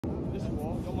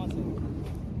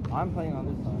I'm playing on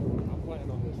this side. I'm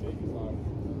playing on the shaky side.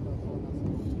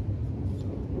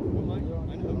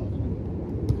 I know.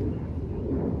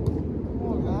 Come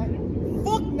on, man.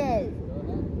 Fuck no!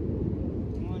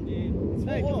 Come on, dude.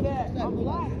 Hey, look at that. I'm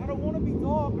black. I don't want to be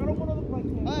dark. I don't want to look like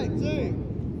him. Hey, dude.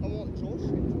 I want Josh.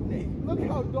 Look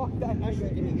how dark that nigga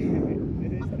is.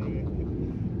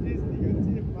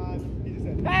 He just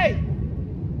said, Hey!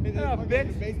 Shut up,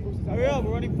 bitch. Hurry up,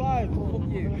 we're running 5.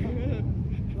 Fuck you.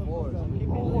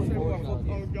 Oh,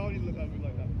 God, he looked at me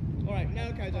like that. Alright, now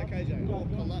KJ. I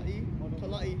want Kalati,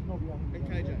 and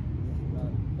KJ.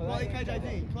 Kalati,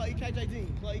 KJ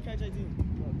Dean.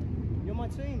 You're my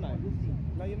team, mate.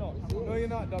 No, you're not. No, you're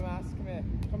not, dumbass. Come here.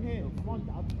 Come here.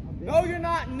 No, you're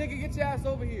not, nigga. Get your ass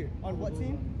over here. On what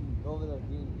team? Go over there,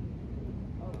 Dean.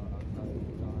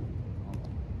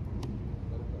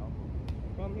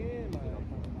 Come here, man.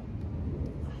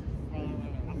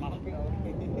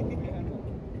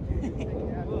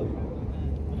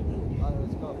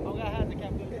 Let's go. I'm gonna have the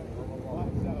captain.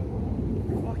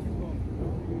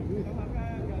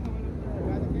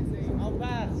 I'll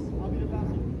pass. I'll be the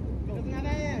passer. Doesn't have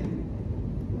hand.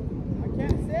 I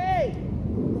can't see.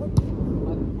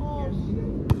 Oh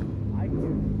shit. I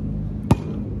can.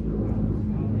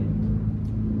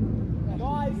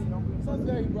 Guys, sun's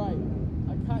very bright.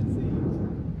 I can't see.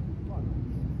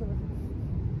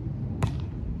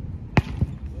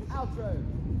 Outro.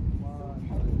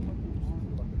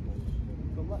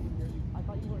 I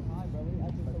thought you weren't high, brother.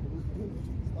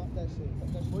 Stop that shit.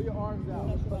 Pull your arms out.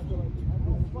 I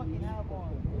fucking have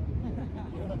on.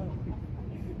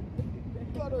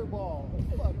 Gutter ball.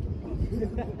 Fuck you.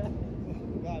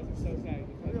 Guys, it's so sad.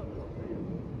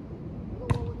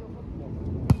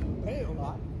 Hell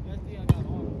not. That's the I got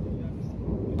on.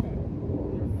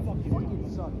 You fucking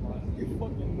suck, man. You're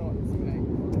fucking nuts, man.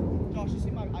 Josh, you see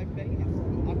I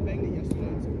banged it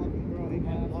yesterday. It's a fucking girl. They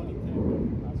can't love me.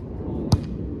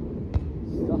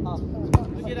 Stop.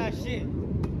 Look at that shit.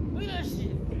 Look at that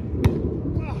shit.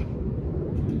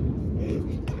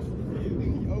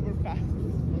 He overpassed.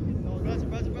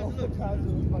 Brother,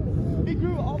 look. He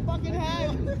grew all fucking head.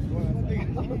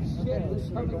 Shit, it's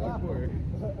coming out.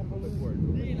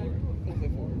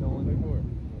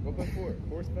 Go play four.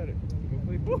 Four's better. Go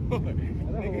play four.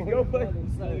 Nigga, go play.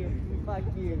 Fuck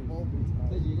you.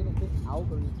 Dude, you're gonna pick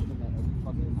Albert into the net.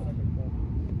 Fucking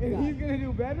And he's gonna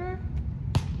do better?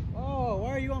 Oh, why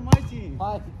are you on my team?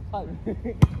 Five.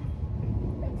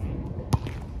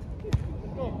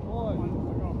 Go on.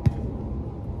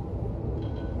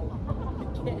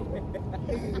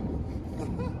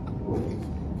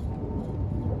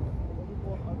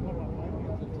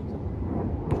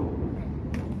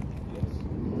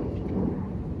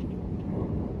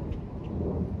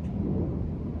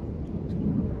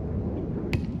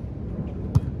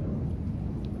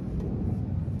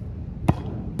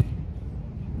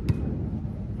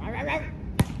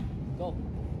 Go.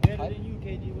 Better than you,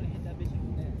 KG. Would have hit that bitch in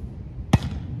the net.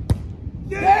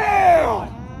 Damn!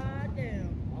 Ah, damn.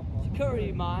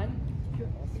 Security, man.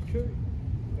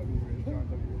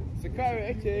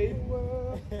 Security.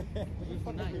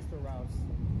 Nice. Mr. Rouse.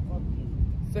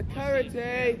 Security.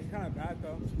 It's kind of bad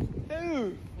though.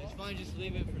 Dude. It's fine, just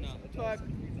leave it for now. Talk.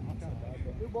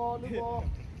 New ball.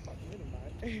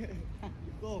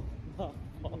 Go.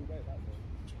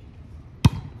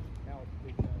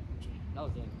 That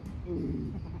was in.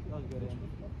 That was good in.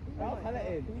 That was hella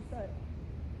in.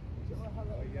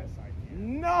 Oh, yes, I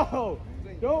can. No!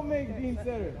 Don't make Dean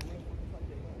center.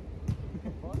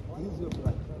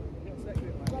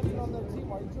 On their team,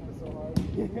 why are you tripping so hard?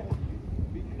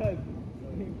 Because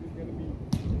Dean is gonna be.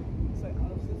 It's like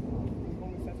out of system. He's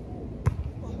only sets forward.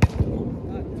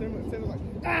 Tim was like,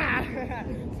 ah!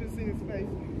 Just seen his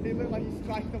face. He looked like he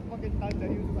struck the fucking touchdown.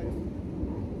 He was just like,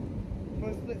 for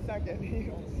a split second. He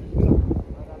was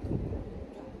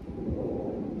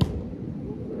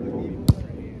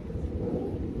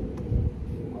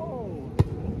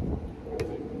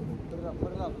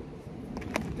Put it up.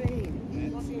 Dang!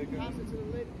 Pass it to the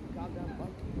lid. Goddamn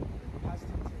bunk.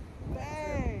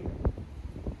 Dang!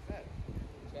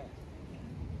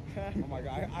 Oh my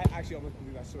god, I actually almost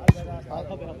believe that shit. I'll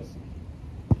help it. You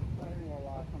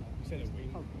said it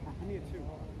waiting. I need it too.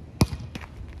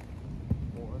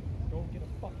 Or don't get a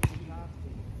fucking half.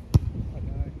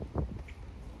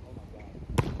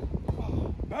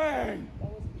 Bang!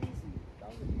 That was easy. That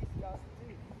was an easy ass to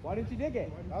do. Why didn't you dig it?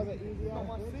 That was an easy It's not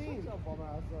my scene.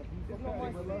 It's not my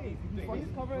scene.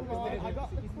 He's covering the line. I got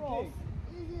the cross.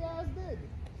 Easy ass dig.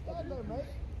 Stand there, mate.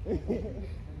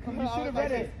 You should have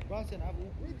read it. Bronson,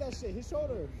 Read that shit. His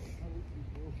shoulder.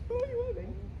 who are you with?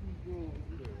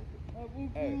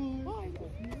 Hey.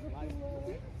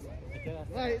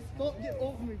 Nice.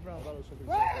 bro.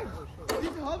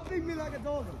 He's humping me like a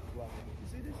dog. You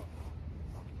see this?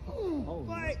 Oh,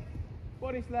 Fight!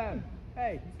 Body slam.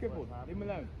 Hey, he's crippled. Leave him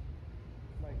alone.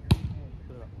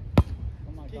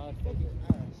 oh my God.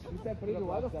 You said put it up.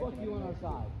 Why the last fuck second, you on our anyway.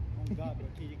 side? Oh God, bro.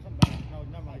 Can you come back? No,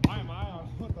 never mind. Why am I on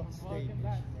the Stay, fucking bitch,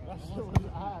 back? bro. That shit was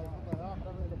ass. I'm like, oh,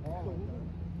 I'm the ball.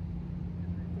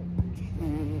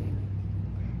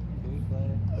 Can we play?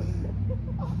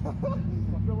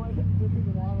 I feel like this is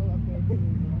the water up there too.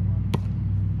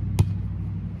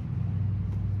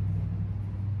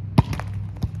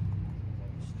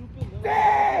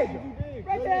 Dig!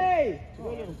 Reggie!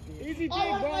 Easy dig,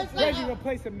 bro. Reggie,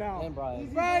 replace him now. And Brian.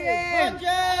 Brian!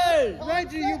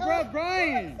 Reggie, you brought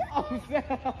Brian!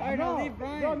 I No, leave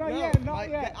Brian. no, not No, yet, not like,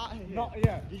 yet. get out of here. Not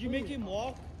yet. Did you make him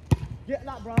walk? Get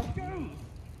that, bro. Go.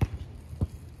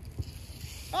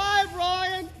 Hi,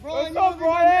 Brian. What's up,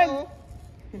 Brian?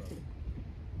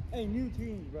 Hey, new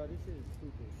teams, bro. This is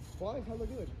stupid. Brian's hella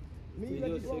good. Me, We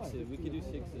Reggie, do Brian. sixes. We could do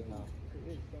sixes now.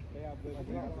 They have good.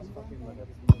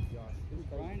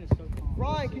 Brian is so calm.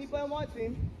 Brian, can you play on my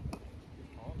team?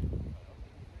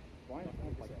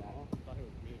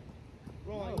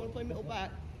 Brian, you want to play middle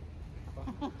back?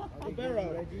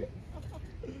 Libero.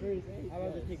 I'd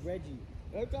rather take Reggie.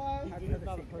 Okay.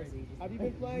 Have you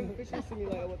been playing fishing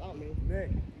simulator without me?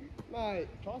 Nick, Mate,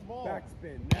 toss ball.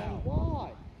 Backspin now.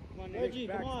 why? Come on, Reggie, Reggie,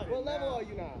 come on. What level are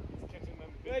you now?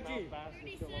 Reggie.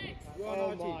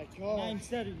 Oh my god.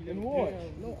 970. In what?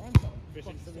 No, I'm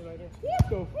Fishing simulator. What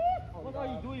the fuck? What are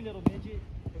you doing, little midget?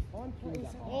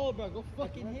 Oh, bro, go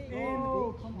fucking hit.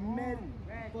 Oh,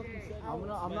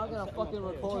 I'm not gonna fucking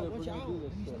record if we're gonna do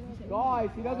this shit. Guys,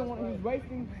 he doesn't want. He's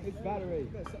wasting his battery.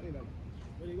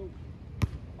 Ready, go.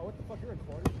 Oh, what the fuck? You're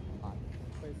recording?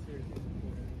 Play serious.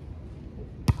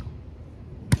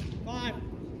 5.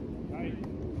 Right.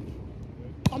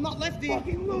 I'm not lefty.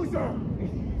 Fucking loser!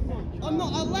 I'm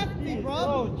not a lefty, bro.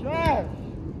 Oh, trash.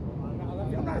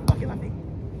 I'm not a fucking lefty.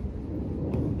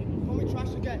 Call me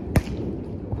trash again.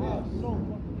 Oh, so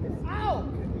fucking. Ow!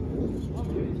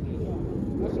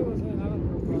 That shit was in. I don't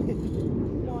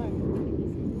know.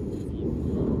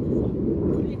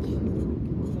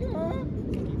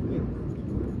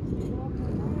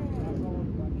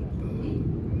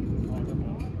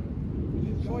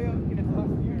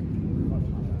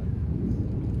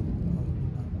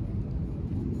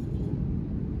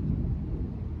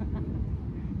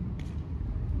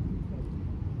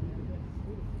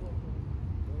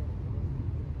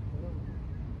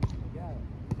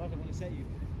 Set you.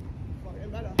 Fucking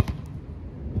better.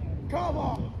 Come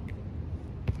on!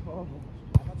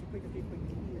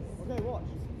 Okay, watch.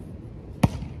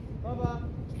 Cover.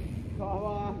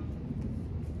 Cover.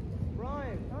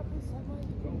 Brian, not this side.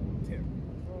 Tim.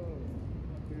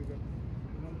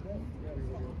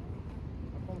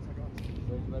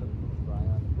 Where's better,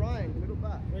 Brian? Brian, middle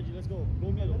back. Reggie, let's go.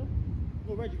 Go middle.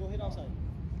 Go, Reggie, go hit outside.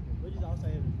 Reggie's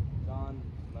outside hitter. John,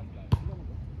 left back.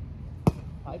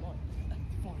 Pipe.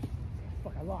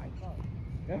 Fuck, I lied.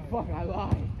 Fuck, I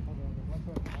lied.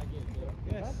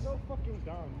 Yes. That's so fucking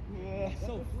dumb. Yeah,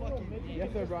 so fucking. Yes,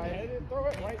 sir, Brian. Throw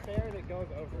it right there and it goes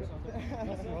over.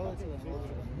 Roll it to the hole.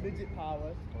 Midget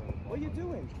power. What are you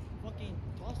doing? Fucking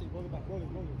toss it. Roll it back. Roll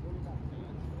it back.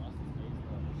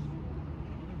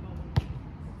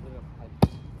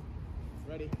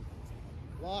 Ready.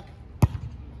 Lock.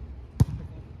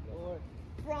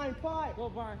 Brian, fight. Go,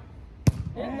 Brian.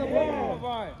 In the wall, wall.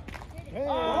 Brian.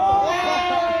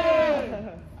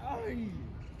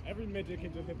 Every midget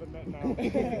can just hit the net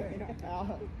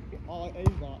now. Oh,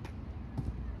 aim block.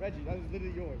 Reggie, that is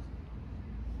literally yours.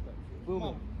 Come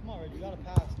on, Reggie. You gotta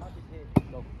pass, not just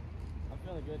hit. Go. I'm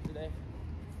feeling good today.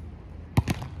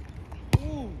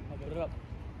 Ooh. Put it up.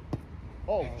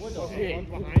 Oh, What the shit.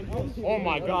 shit? Oh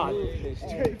my god.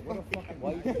 Straight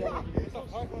Why you saying? What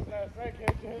the fuck was that?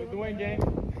 The Dwayne game.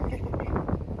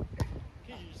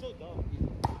 Kid, you're so dumb.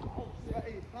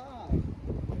 Ready, high.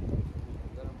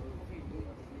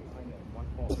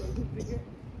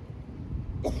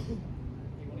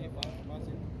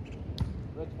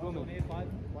 Rex, boom it.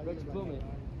 Rex, boom it.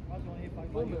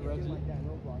 Boom Boom it, Reggie.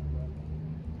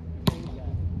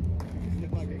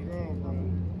 Look like a girl, bro.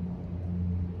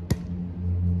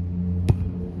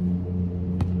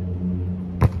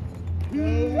 No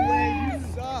way,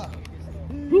 you suck.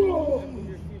 Come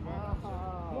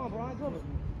on, Brian, come on.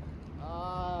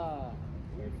 Ah.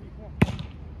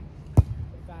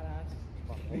 Fat ass.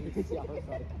 Yeah, I'm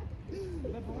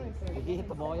sorry. Did he hit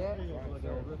the ball yet?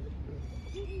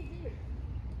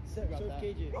 Serve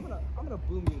KJ. I'm gonna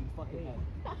boom you in the fucking head.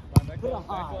 Back Put a up,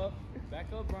 high. Back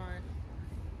up, Brian.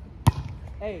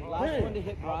 Hey, last one to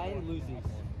hit Brian loses.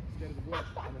 Get it wet.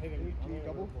 I'm hitting. Can you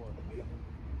double?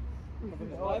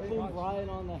 Wiping Brian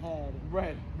on the head.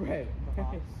 Red.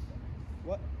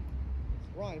 What?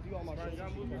 Ryan, if you on my Brian, you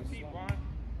shoulder. gotta move your feet, Brian.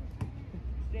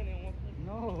 Stand in one place.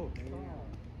 No.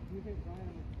 You hit Brian on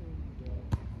the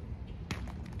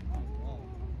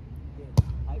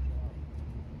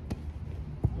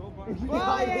Go, Brian.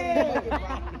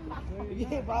 Brian! You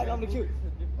hit Brian on the cue.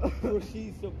 Oh,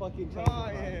 she's so fucking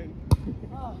Ryan.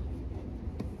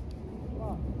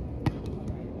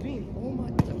 Dean, oh my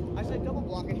God. I said double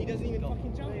block and he doesn't even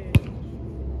fucking jump.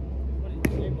 What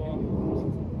is it, ball?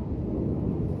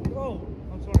 Bro,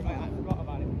 I'm sorry, I forgot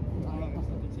about it.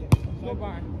 Go,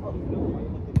 Brian.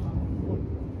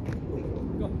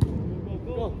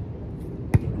 Go.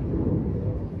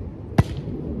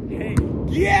 Hey.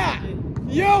 Yeah!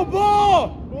 Yo,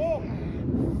 ball!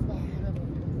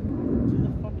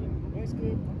 That's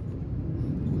good.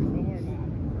 Don't worry about it.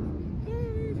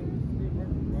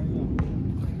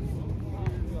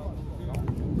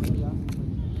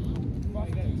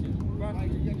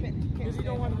 Because you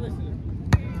don't want to listen.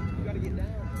 You gotta get down.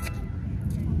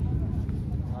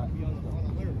 Be on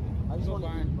alert. I just want to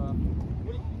eat, bro.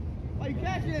 Why you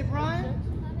catching it, Brian?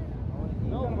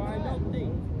 No, Brian, don't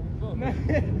think. Go.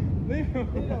 Leave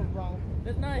him, Brian.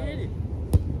 Let's not hit it.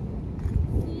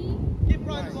 Get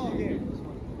Brian the ball here.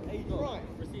 Hey, go. Brian.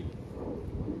 Receive it.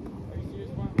 Are you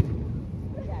serious, Brian?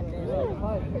 Look at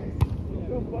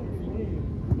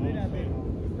that, baby.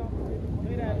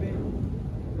 Look at that, baby.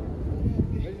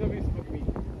 Let's go be supposed to be.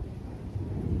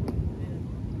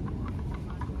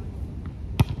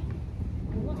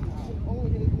 Oh,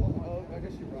 hit it. Oh, I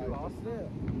guess you're right. You lost it.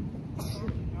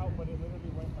 Out, but it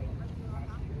literally went like last year.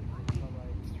 So,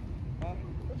 like,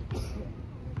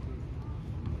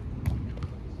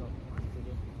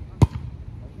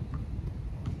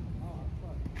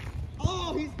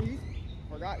 Oh, he's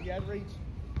forgot he had reach.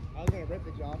 I was gonna rip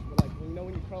it, Josh, but like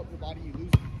when you curl up your body, you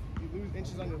lose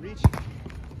inches on your reach.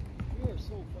 You are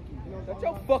so fucking. You know what I'm shut talking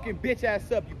your about? fucking bitch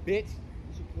ass up, you bitch.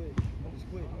 You should quit. Just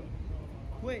quit.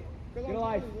 Quit. Get a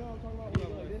life. You know what I'm talking about? When you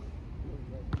go like this.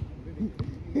 You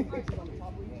lose inches on the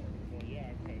top reach. Well, yeah,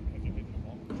 because you're hitting the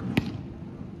ball.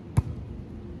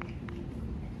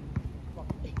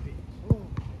 Fucking bitch.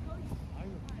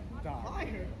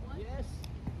 Fire. Yes.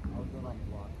 I was going on the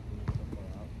block.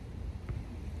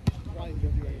 Ryan,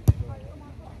 you'll do anything.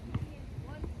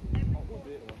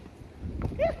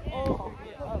 Oh,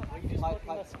 yeah. You just fucking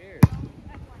got scared.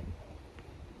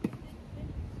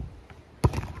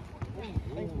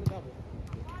 Thanks for the double.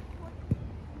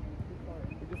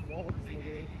 We just walled this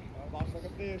nigga. Box like a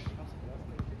fish.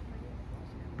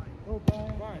 Go,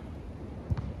 Brian.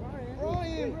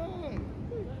 Ryan, run!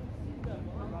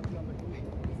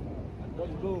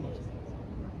 Reggie Boom.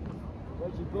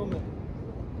 Reggie Boomin.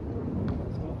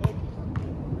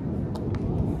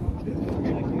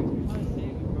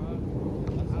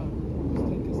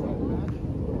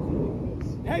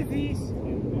 Hey, these.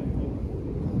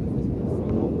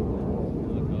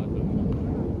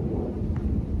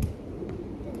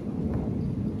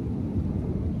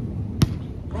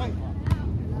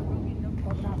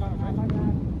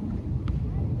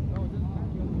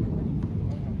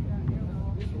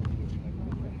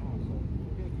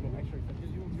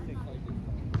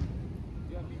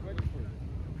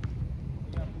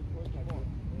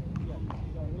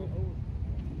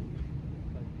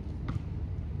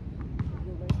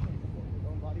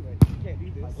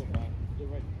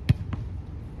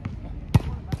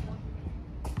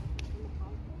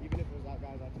 Even if it was out,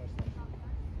 guys, I touched that.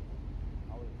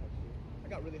 I would have touched you. I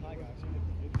got really high, guys.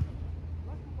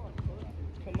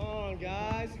 Come on,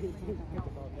 guys.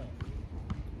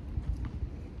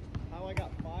 How I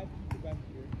got 5 people back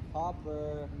here.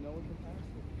 Hopper. No one can pass it.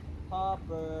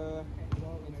 Hopper.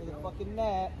 Into the fucking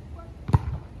net.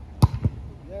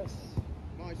 Yes.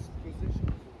 Nice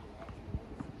position.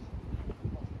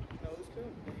 That was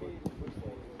good.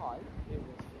 Hi.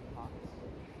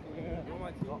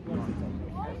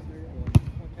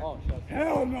 Oh,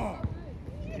 Hell no.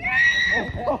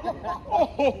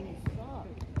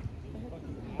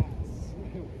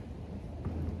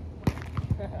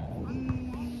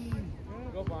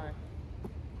 Go, Brian.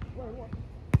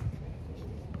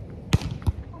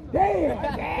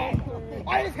 Damn!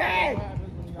 On his head!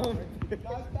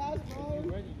 Guys, pass, bro.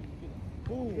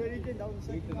 Boom. Good, Ethan. That was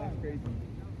the second time. Crazy.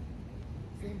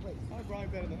 Same place. Why is Brian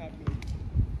better than half me?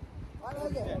 Why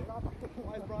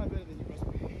is Brian better than you, bro?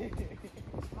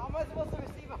 How am I supposed to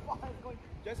receive a ball? Going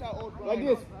Guess how old Brian Like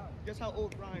is. this. Guess how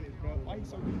old Brian is, bro. Why he's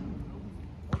so good?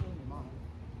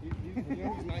 You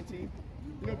know he's 19?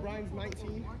 You know Brian's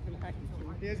 19?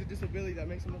 He has a disability that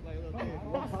makes him look like a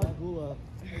little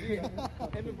kid.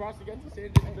 Him and Bronson got the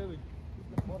same disability.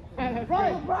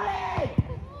 Brian! Brian!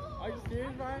 Are you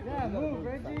serious, Brian? Yeah, move,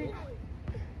 Reggie.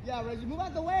 Yeah, Reggie, move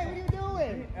out the way. What are you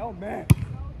doing? Oh, man.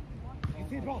 You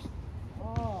see, boss.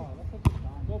 Oh, that's a good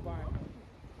time. Go, Brian.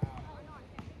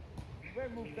 You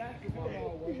better move basketball,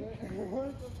 was it?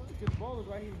 Because the ball was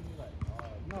right here, and he's like,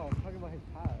 No, I'm talking about his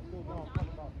pass. No, I'm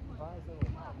talking about Brian's little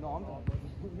pass. No, I'm talking about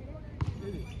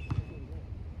did it.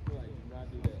 Like, do not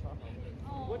do that.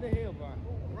 What the hell, Brian?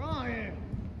 Brian!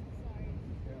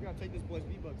 You gotta take this boy's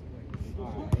V-Bucks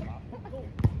away.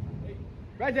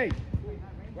 Reggie!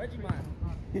 Reggie, mine.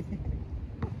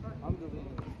 I'm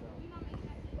deleting this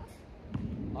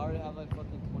though. I already have like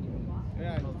fucking 20 minutes.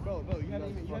 Yeah, bro, you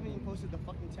haven't even posted the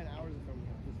fucking 10 hours from me.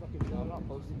 Just fucking, I'm not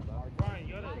posting about it. Brian,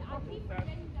 you gotta I'll keep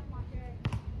forgetting them on there.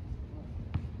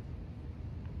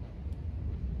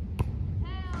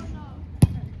 Hell no.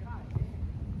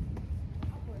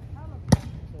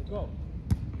 Go.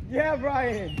 Yeah,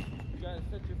 Brian! You gotta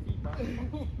set your feet, Brian. You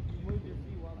move your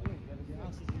feet while doing it. You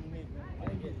gotta see. I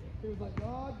didn't get it. He was like,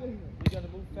 God damn it. You gotta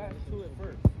move fast to it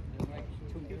first. And like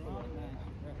 2 people like that.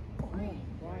 Brian,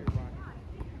 Brian.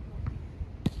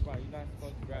 Brian, you're not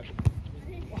supposed to grab it.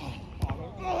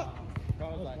 I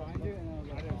was like, Brian did it, and I was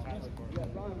like, I didn't have it for it. yeah,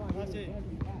 Brian, That's it.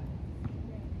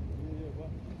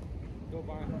 Go,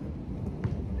 Brian.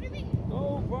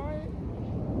 Go, Brian.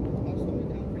 I'll slow it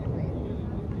down for you, Brian.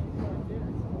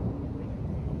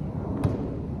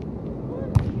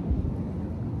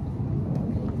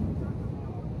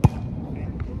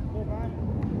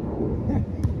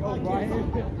 Yo, Brian.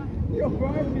 Yo,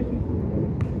 Brian.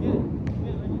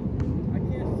 I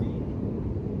can't see.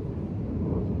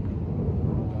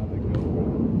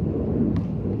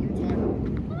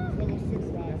 Level 6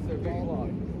 guy. That's their big block.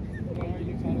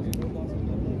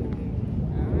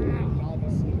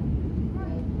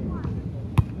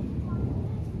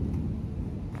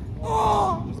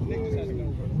 Just Nick just has to go.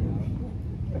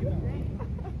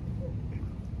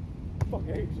 Fuck, I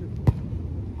hate you.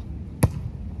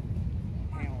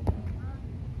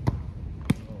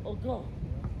 Oh, go.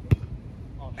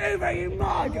 Hey,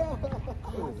 mug!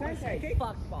 Cake.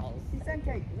 Fuck balls. He sent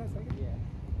cake. Is that second? Yeah.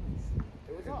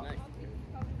 It was nice.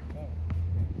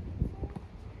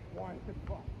 One,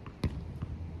 fuck.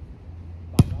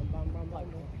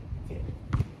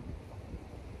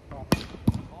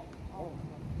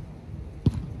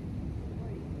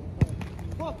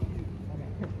 Fuck you.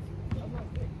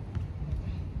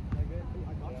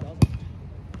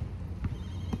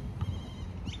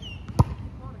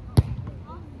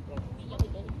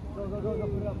 Go,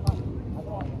 put it up high.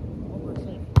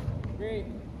 Great.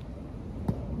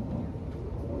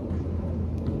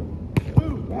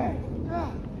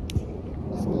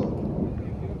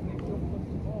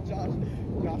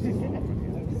 Josh is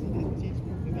teach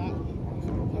me that.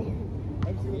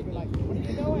 MC would be like, what are you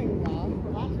doing, Rob?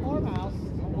 That's farmhouse.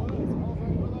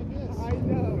 I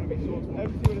know. MC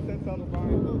would have said something to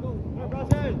Brian. Hey,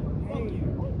 Bronson!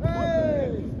 Hey!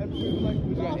 MC was like,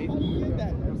 Josh, how do you get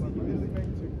that? MC, you really make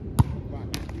two.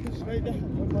 Straight down.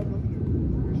 What am I supposed to do?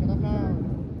 Shut up now.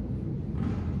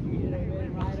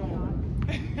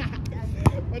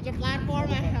 What's your platform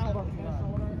at?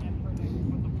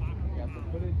 Yeah, the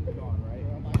footage is gone, right?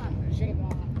 Shut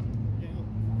up.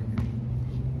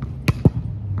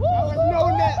 That was no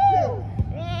net, too.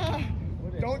 Ah,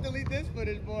 don't delete this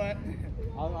footage, boy.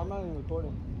 I'm not even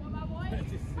recording. What, my boy?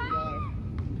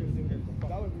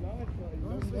 That was nuts.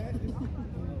 No net.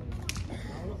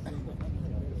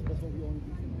 That's what we only do.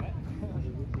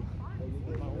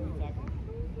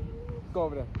 Go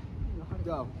over there.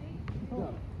 Go.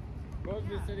 Bro's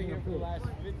been sitting here for the last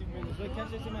 50 minutes. Look,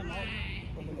 catch this in my mouth.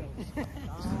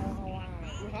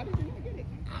 How did you even get it?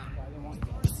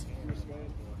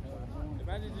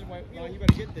 Imagine just went, No, you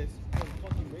better get this.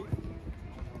 Fucking wait.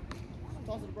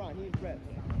 Toss it to Brian. He needs bread.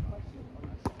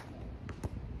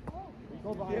 Go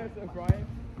behind. yes, Brian.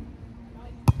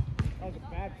 That was a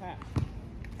bad pass.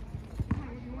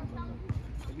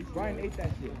 At least Brian ate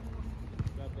that shit.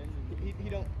 He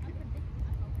don't.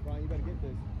 Brian, you better get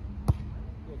this.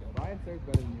 Brian serves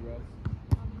better than you, Russ.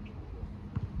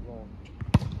 Roll.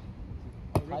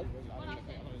 What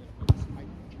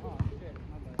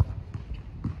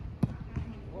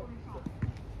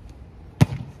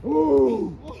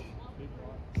Ooh!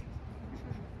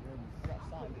 I got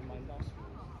sand in my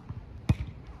nostrils.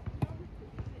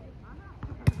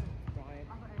 Brian.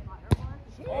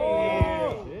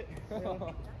 Oh! Shit.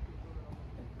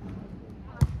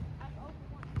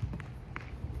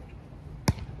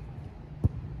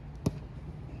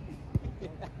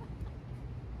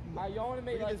 Alright, y'all want to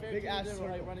make Look at like this big ass 15 to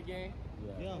like circle. run a game?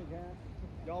 Yeah.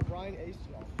 Y'all, Brian, Ace,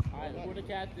 y'all. Alright, who the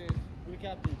captains? Who the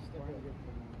captains?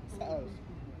 Set us.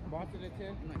 Boston and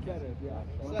 10? Set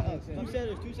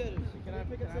us. Two setters. Can I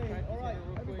pick a team? Alright,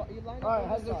 everybody, you line up. Alright,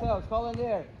 heads or tails? Call in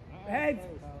there. Heads.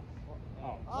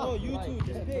 Oh, you two,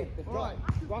 just pick. Alright.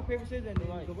 Rock, paper, scissors, and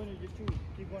then the winner just choose.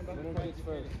 Keep going back Winner and forth. picks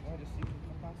first.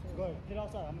 Go ahead, get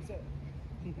outside. I'm gonna set.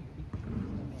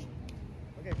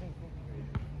 Okay, come.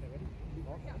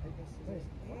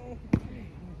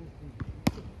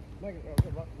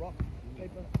 Rock,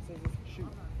 paper, scissors,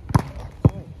 shoot.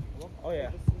 Oh yeah.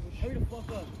 Hurry the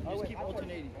fuck up. Just keep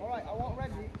alternating. Alright, I want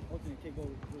Reggie. Alternate, okay,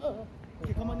 go.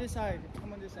 Okay, come on this side.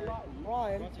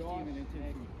 Ryan.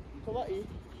 Kalai.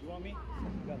 You want me?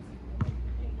 Yes.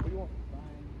 What do you want?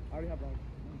 I already have Ryan.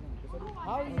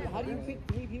 How do you pick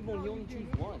 3 people and you only choose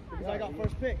 1? Because I got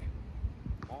first pick.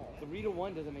 3 to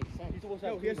 1 doesn't make sense. He's supposed to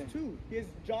have he has 2. He has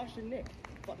Josh and Nick.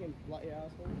 Fucking bloody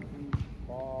asshole.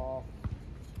 Ball.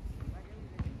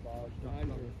 Behind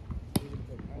you.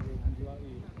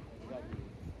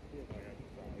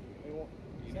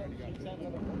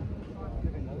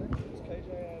 It's KJ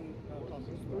and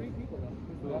there's 3 people now.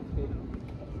 KJ and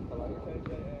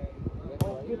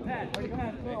Oh, good pass. Good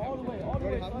pass. No, all the way.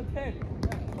 On 10.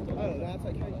 oh, that's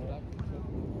like KJ.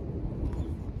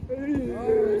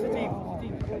 It's a team.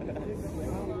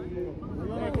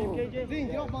 Zing,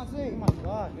 get off my thing. Oh my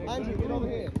god. Andrew, get over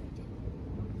here.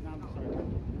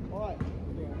 Alright.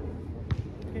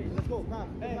 Okay, let's go.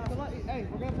 Hey,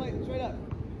 we're gonna play straight up.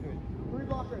 3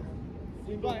 blockers.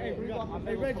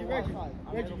 Hey, Reggie.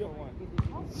 Reggie, you're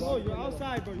oh, you're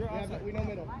outside, bro. You're outside. We know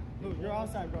middle. No, you're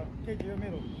outside, bro. KJ, you're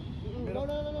middle.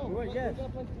 No. We're yes.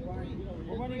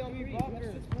 We're running on 3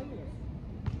 blockers.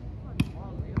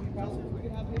 We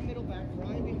can have him middle back,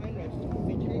 Ryan behind Reggie.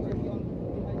 We change it behind you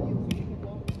so you can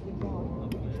block with John.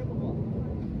 Triple block.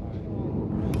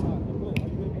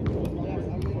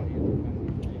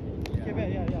 Okay,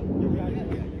 yeah. You're right.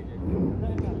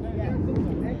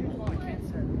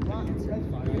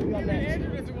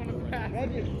 Andrew doesn't want to pass.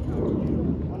 Reggie.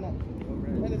 On that.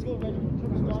 Hey, let's go, Reggie.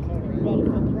 Triple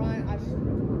Ryan,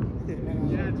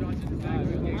 Yeah, Josh is the back.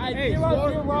 Hey, 0-0.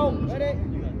 Ready?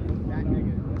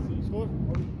 Score.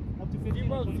 Up to 15.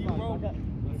 0-0.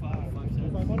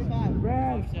 25.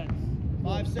 Red.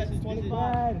 5 sets. 25.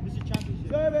 Red. This is championship.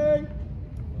 Serving.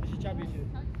 This is championship.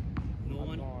 No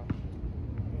one.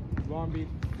 Long Beach.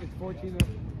 It's 14 to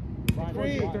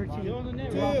 3, 13. 2,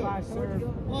 Rock by serve.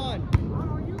 1.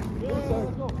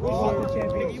 Rock the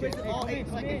championship.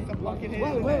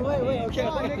 Wait.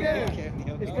 Okay.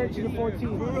 It's 13 to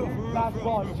 14. Last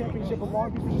ball. It's championship of Long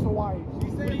Beach versus Hawaii.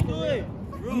 What are you doing?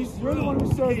 You're the one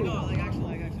who's serving.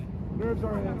 Actually. Nerves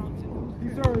are in. He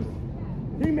serves.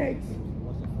 He makes.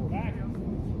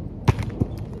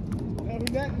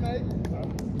 Who's next, mate?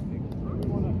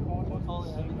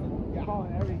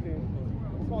 Calling everything.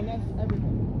 Call next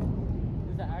everything.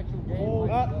 Is the actual game? Oh,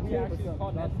 Like, we actually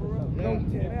called that for real? No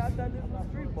Man, tips. I thought this was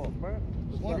street ball, bro.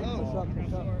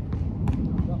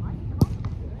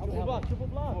 Triple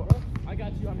block, bro. I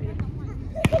got you. I'm here.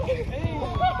 Hey! I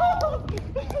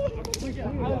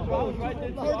was right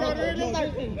there.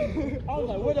 I was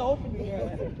like, where the opening is?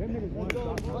 Them niggas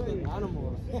Fucking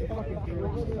animals.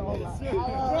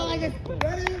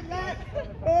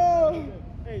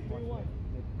 Hey, 3-1.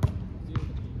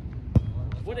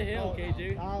 What the hell, KJ?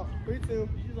 3-2. You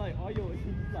just like, oh, yo, it's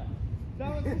like.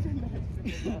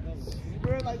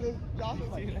 We're like this. Josh was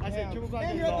like, I said triple block.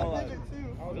 And you're at the digit too.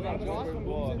 I was like, Josh was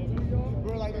ball.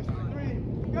 We're like, there's 3.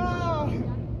 Go!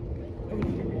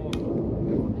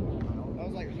 I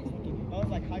was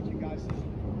like, hi, you guys.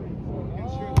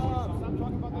 Stop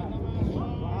talking about that dumbass.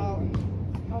 Wow.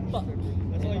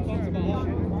 That's all he talks about.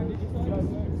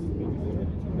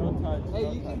 Hey,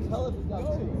 you can tell if he's got 2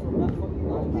 from that fucking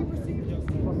line. He perceives you.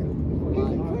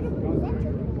 He's incredible. Stop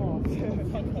turning him off.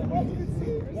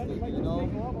 You know,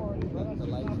 let the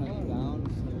light shine down.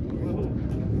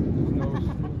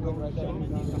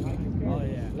 Oh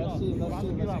yeah. Let's see. Let's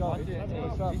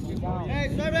go. Hey,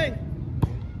 serving!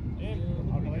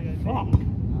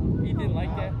 He didn't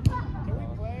like that. Can we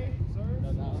play serve?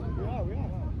 We are.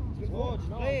 Just go, just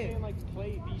No, I'm play it. saying like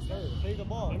play the serve. Play the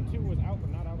ball. M2 was out, but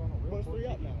not out on a real Push court. 3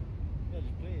 up now. Yeah,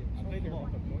 just play it. I Just don't play the care ball.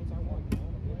 about the points I want. I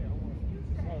want to play. I want to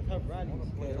Oh, it's tough, Rodney. Okay,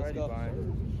 let's go.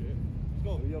 Let's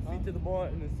go. Your feet to the ball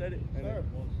and then set it. And Serve.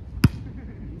 You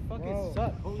fucking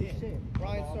suck. Holy shit.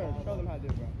 Brian, serve. Show them how to do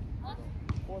it, bro.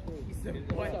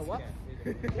 4-3. What?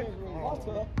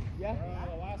 Yeah?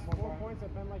 The last 4 points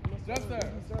have been like missed. Just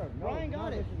serve. Brian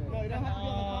got it. No, you don't have to be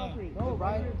on the concrete. No,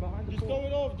 right here behind the Just throw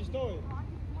it over. Just throw it.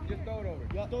 Just throw it over.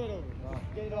 Yeah, throw it over.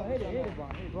 Get it over. Hit it,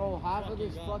 Brian. Bro, half of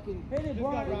this fucking Hit it,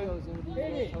 Brian. videos gonna be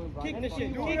Hit it. showing Brian Kick the fucking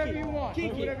shit. Do fucking whatever Kick you it. want.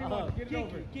 Kick Do whatever it. you want. Get it Kick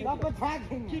over. it. Kick Stop it.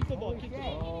 attacking. Keep the ball. Keep the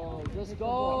ball. Oh, just Throw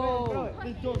go. it.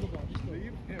 Just throw the ball. Just throw it.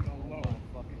 Leave him alone.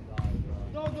 Fucking die,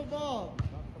 bro. Throw the ball.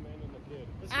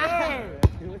 Ah!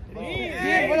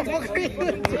 Yeah, what the fuck are you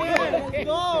doing? Let's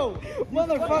go.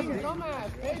 Motherfucker,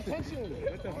 dumbass, pay attention.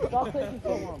 Stop taking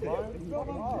so long,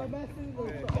 Brian.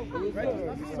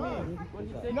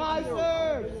 Nice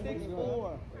serve.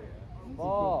 6-4.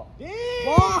 Ball. Yes,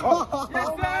 sir! Yes,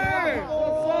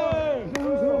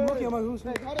 sir. I'm looking at my who's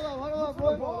Hey, huddle up,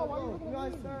 boy.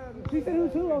 Nice serve. He said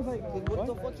who's who? I was like, What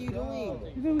the fuck are you doing?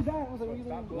 he said who's that? I was like, what are you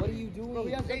doing? What are you doing? Bro,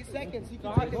 we have 8 seconds. He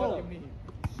can Stop take it it. up.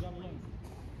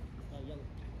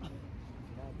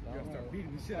 You gotta start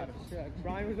beating the shit out of him. Yeah,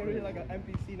 Brian was over here like an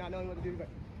NPC, not knowing what to do. He's like,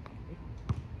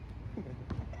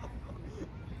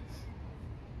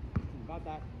 got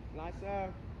that. Nice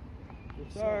serve.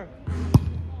 Good serve.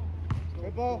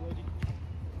 Good ball.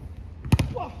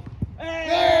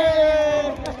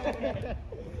 Hey!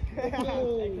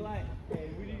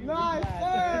 Nice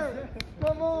serve.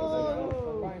 Come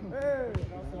on. Hey.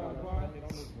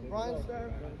 Brian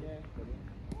serve.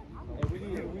 Hey, we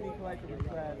need collective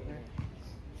class, man.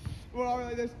 We're all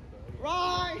like this.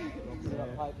 Right.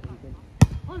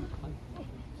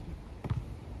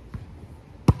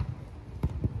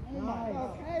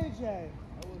 Nice. AJ.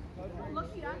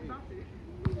 Lucky I dropped it.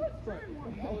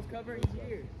 I was covering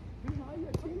years. We're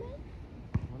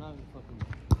not even fucking.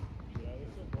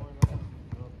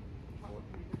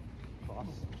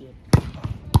 Cross skip.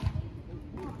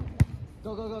 Go,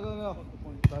 go, go, go, go.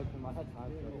 Sorry, I had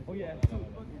time for it. Oh, yeah.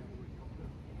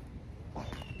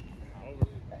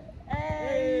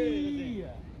 Hey.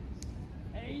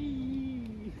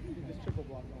 Hey! Just triple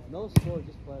block. No score,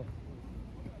 just play.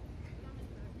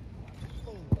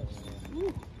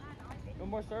 No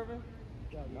more serving?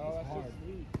 No, that's hard.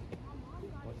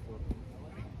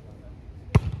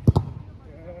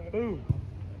 Boom.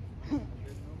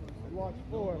 Watch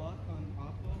 4.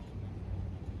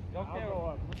 Don't care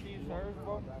what he serves,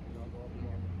 bro.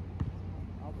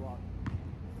 I'll block.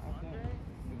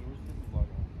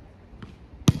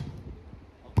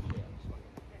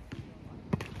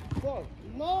 Fuck.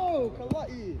 No,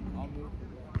 Kalai.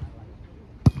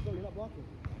 No, you're not blocking.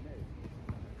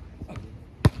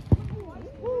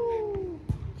 Woo.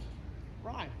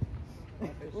 Right.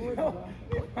 What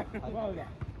was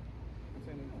that?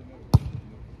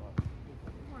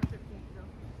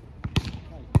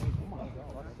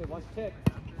 Watch tip.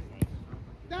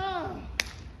 Ah.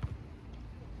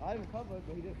 I didn't cover,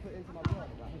 but he didn't put it into my blood.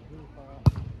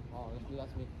 Oh,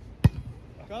 that's me.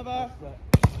 Cover.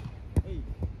 Hey.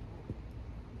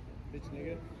 Bitch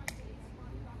nigga.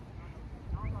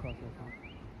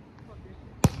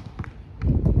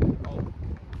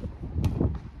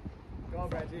 Go,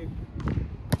 Reggie.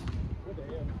 What the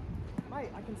hell?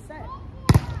 Mate, I can set.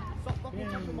 Stop fucking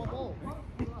touching my ball.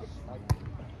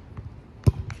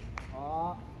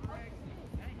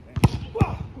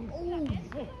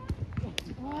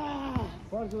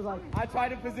 I tried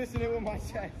to position it with my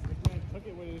chest. Took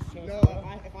it with his chest. No,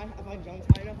 if I jumped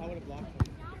high enough, I would have blocked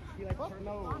him. He like,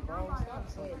 no, bro, stop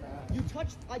saying that.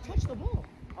 I touched the ball.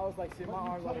 I was like, shit, my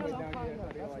arms all the way down here.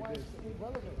 I feel like this.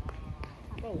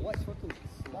 Bro, what?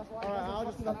 Alright, I'll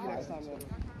just stop you next time then.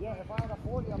 Yeah, if I had a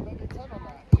 40, I'm making 10 on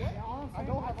that. I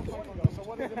don't have a 40 though, so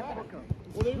what does it matter?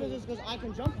 Well, maybe it's just because I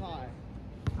can jump high.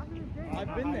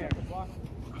 I've been there.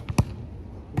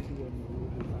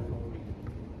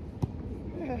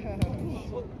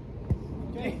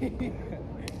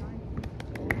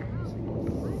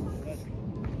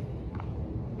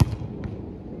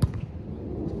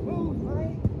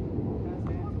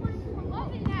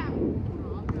 Love it now.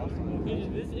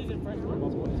 This isn't fresh for my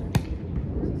boys.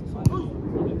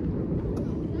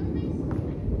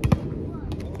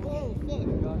 Oh,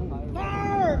 fuck.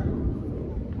 Fire!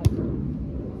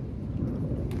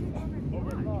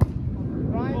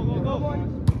 Ryan, go one.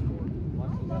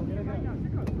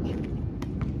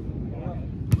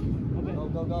 Go,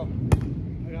 go, go.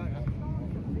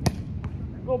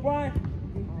 Go, Brian.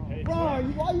 Brian,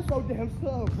 why are you so damn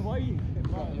slow? Why you?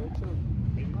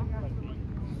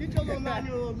 Get your little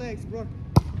 9-year-old legs, bro.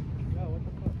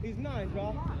 He's 9,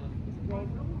 bro.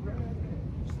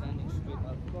 Standing straight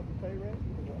up. Fucking pay rent.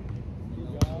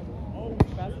 Oh,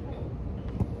 fast.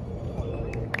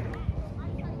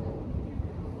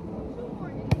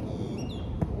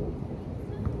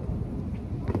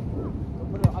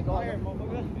 I got Fire, it.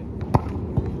 motherfucker.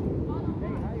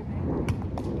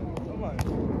 Come on.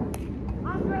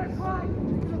 I'm gonna cry.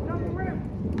 Down the rim.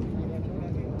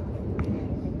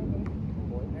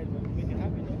 Make it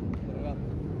happen, though.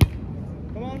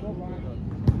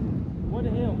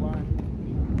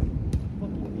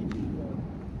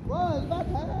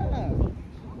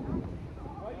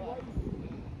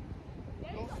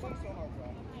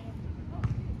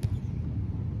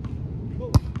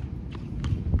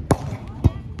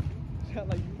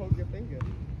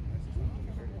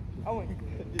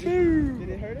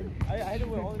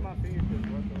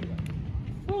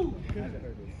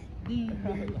 He's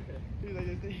like,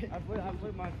 I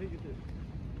put my fingertips.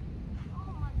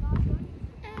 Oh my God.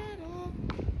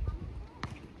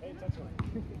 Hey, touch him.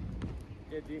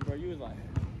 Yeah, Dean, bro, you was like.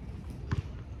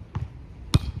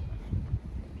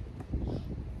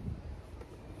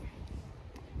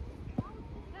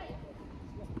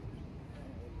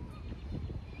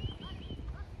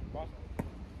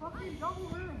 Fucking double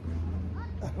rim.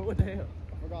 What the hell?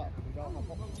 Forgot my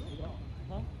pop.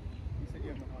 Huh? You said you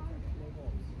have no contact. No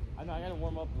balls. I know, I gotta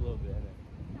warm up a little bit.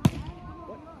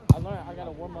 What? I learned I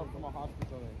gotta warm up for my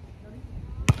hospital.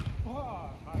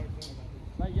 Higher than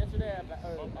Like yesterday at the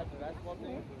basketball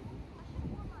thing,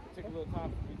 it took a little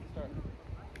time for me to start.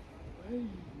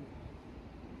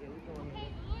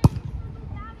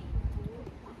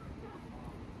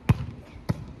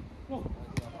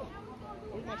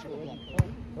 Where's my shoulder?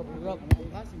 Open it up.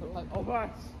 Oh, gosh.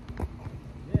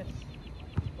 Yes.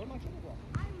 Where's my shoulder block?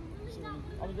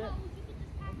 I was there.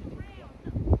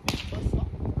 Let's stop.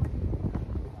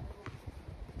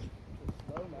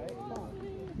 Slow, mate.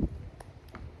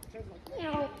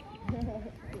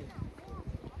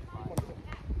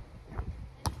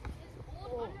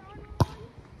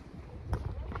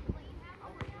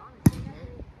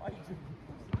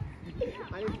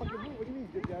 I didn't fucking move. What do you mean,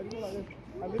 good guy? I didn't like this.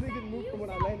 I literally didn't move from when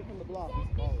I landed from the block.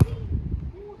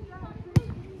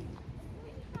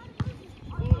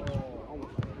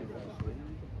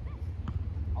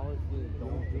 Honestly,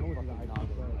 don't fucking knock it.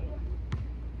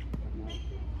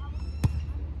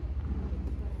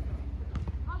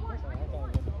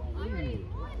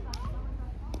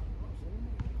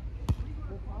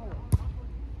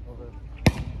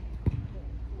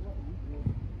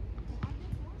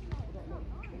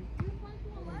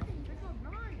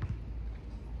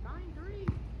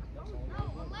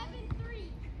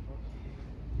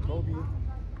 Kobe.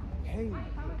 Hey.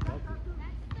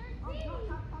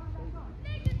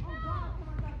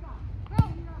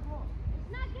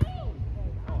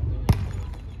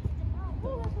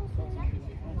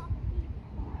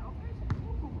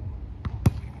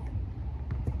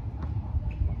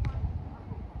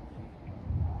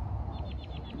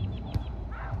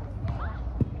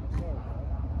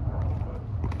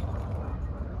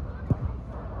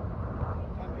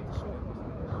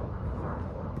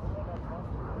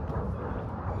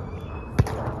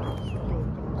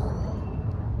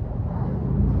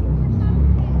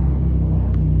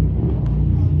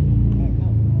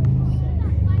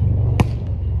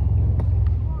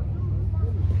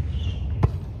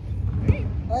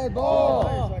 Hey,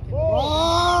 ball!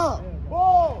 Ball!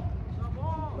 Ball!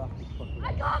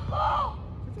 I got ball!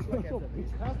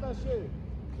 Pass that shit.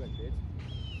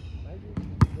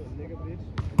 Nigga bitch.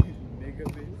 Nigga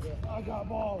bitch. I got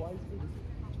ball. Why you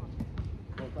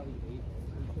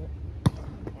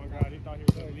Oh God, he thought he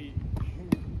was elite.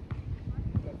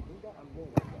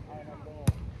 I have ball.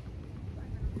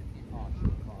 Oh,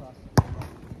 shit.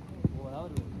 Well, that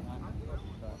would have been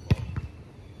nice.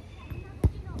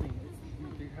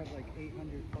 They have like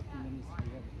 800 fucking minutes to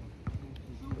get.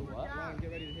 The what? Ryan, get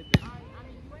ready to hit this.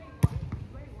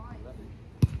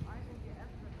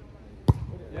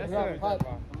 Yes, sir. Hot.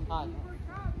 Hot.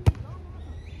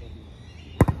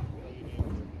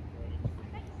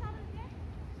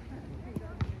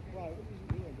 Ryan, what are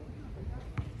you doing, bro?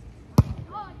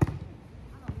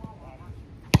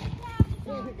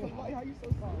 How you so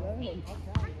slow?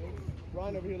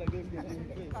 Ryan over here like this.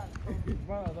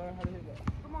 Bro, learn how to hit that.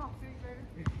 Come on, Pete,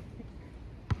 baby.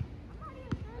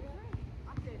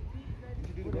 I said Pete, baby. You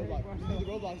should do the roadblock. You should do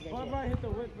the roadblocks next Why time. Brian hit the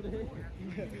whip for the hit?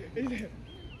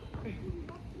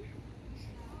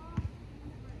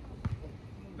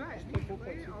 Back. play 4.2.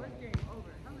 Oh, this game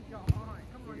over. How much y'all on?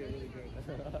 Come on, Really baby. good.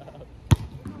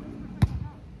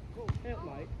 Go, hit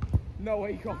Mike. No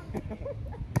way, go.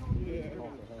 Yeah.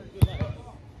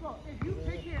 Look, if you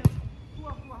pick him, who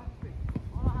else do I have to pick?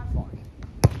 All I have to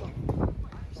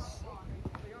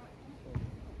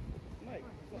Mike,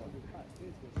 it's not a good cut.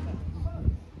 It's good stuff.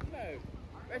 No,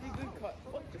 Reggie good cut.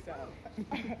 Fuck this out.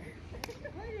 I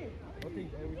think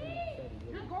everything you said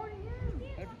is You're guarding him.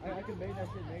 I can make that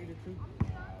shit -2.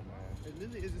 It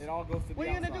literally is. It all goes to What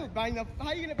the are you gonna do? outside. Bang the? How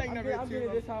are you gonna bang number I'm two?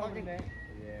 getting this time Fucking- over there.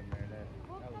 Yeah, man, that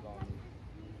was all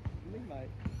me. Me,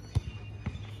 Mike.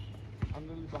 I'm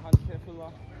literally behind the 10-foot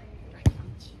line.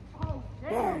 Oh,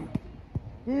 damn.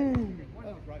 Boom.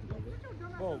 That was right, brother.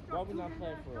 Bro, why we not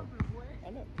playing for him? I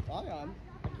know. I am.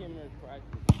 I came here to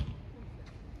practice.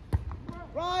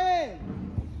 Ryan.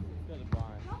 Instead of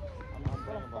Brian. I'm Gotta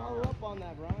playing follow Brian. up on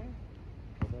that, Brian.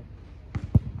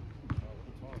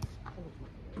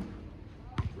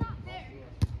 Not there.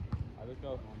 Let's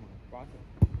go. Boston.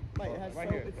 Mike, it has Right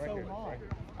so, here, it's right so here, hard. right here.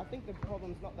 I think the problem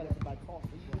problem's not that it's a bad cost.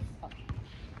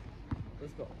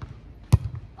 Let's go.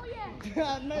 Oh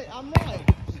yeah. Mate, I'm right.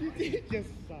 You did just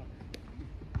suck.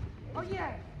 Oh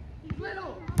yeah. He's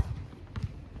little.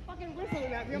 Fucking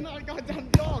whistling at me. I'm not a goddamn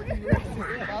dog. You racist,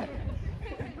 man.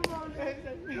 Come on, man.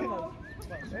 Come on.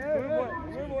 Hey, boy.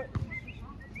 Hey, boy.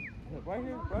 Right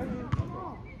here. Right here. Come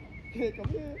on. Hey, come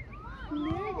here.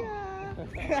 Nigga.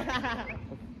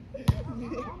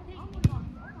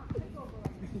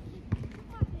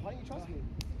 Why don't you trust me?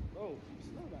 Oh,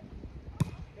 slow that.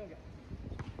 Go get.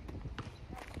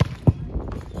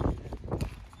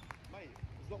 Mate,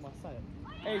 it's not my side.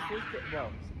 Hey, switch it. Bro.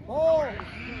 Oh!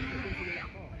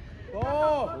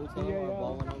 Oh!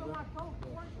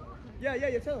 Yeah,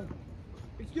 you tell him.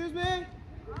 Excuse me?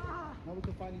 Now we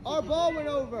can finally Our ball went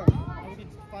over. Now we can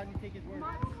finally take his word.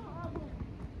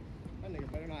 That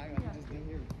nigga better not act like he just didn't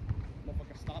hear.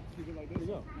 Motherfucker, stop speaking like this.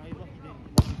 Now he's lucky he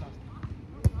didn't.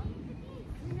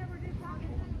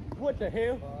 What the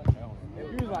hell?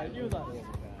 You was like.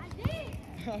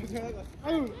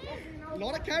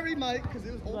 Not a carry, mate, because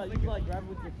it was all You like grab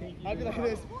with your pinky. I'd be like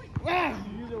this.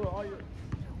 You use it with all your.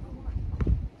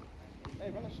 Hey,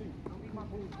 run a shoot. Run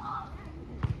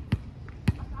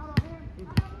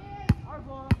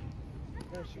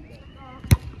a shoot that.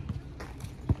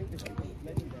 I think this shoot is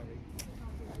legendary.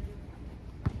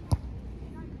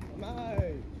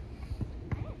 Mate.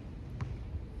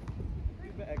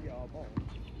 You better get our ball.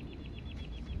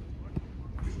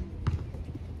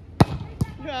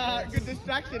 Yeah, good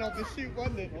distraction off the shoot,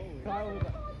 wasn't it?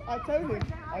 I told him.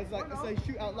 I was like, I say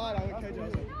shoot out loud. I went KJ. I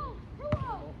was like,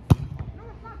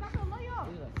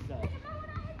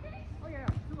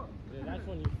 Yeah, that's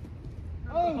when you.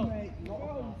 oh, mate.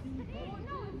 No.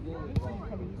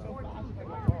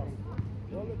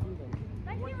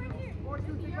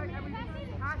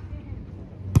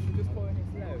 Just calling it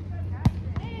slow.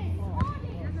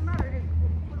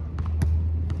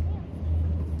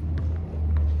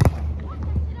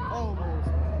 Oh,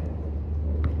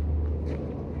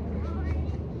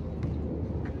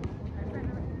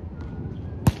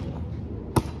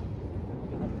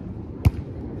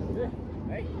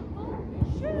 Hey.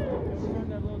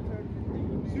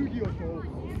 Sugiyoko.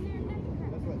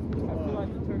 That's what. I feel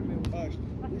like the tournament was.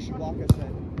 Ushiwaka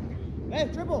said. Hey,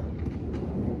 dribble!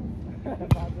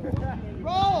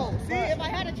 Bro, see, if I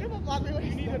had a triple block, we would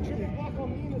have. You need a triple block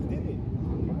on me and did it.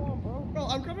 Come on, bro. Bro,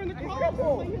 I'm covering the cross.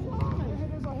 Triple. Hit it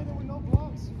is, I hit it with no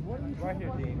blocks. What are you Right here,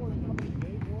 triple Dean. blocking for? You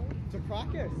big boy? To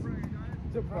practice.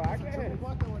 To Triple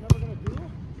block that we're never gonna do.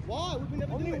 Why? We've been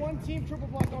never Only doing it. one team triple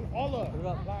blocked on Ola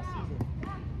last season.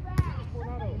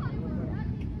 Coronado.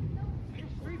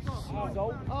 So,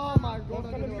 Oh my god, There's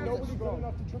I gonna didn't be know nobody this. good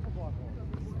enough to triple block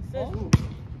on.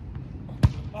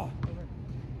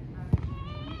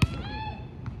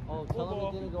 oh, tell him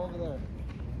it didn't go over there.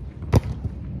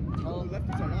 Oh,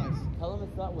 lefties are nice. Tell him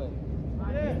it's that way.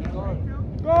 Yeah. Guard.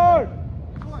 Guard!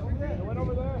 It went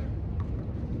over there.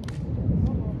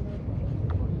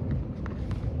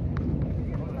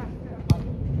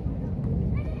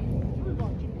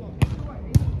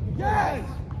 Yes!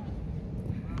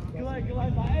 Good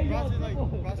life, hey, yo, Rossi, like,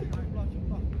 triple. Rossi, triple block.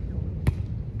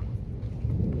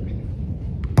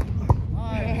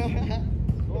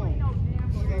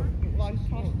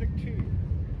 Fantastic two.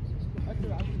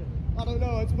 I don't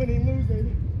know, it's winning,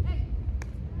 losing.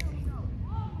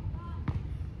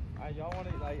 Alright, y'all want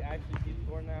to like actually keep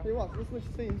score now? Hey, what? Let's switch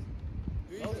teams.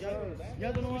 You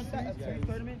guys don't want that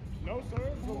tournament? No,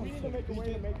 sir. So we need to make a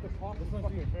way to make the cost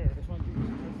fucking fair. It's like,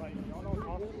 y'all don't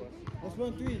cost us. Let's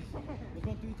run threes. Let's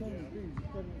run three tournaments.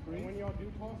 And when y'all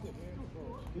do toss it, man,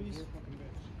 bro, Threes. we're fucking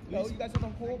bitch. No, you guys have a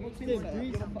horrible team setup.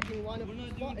 You have a fucking line of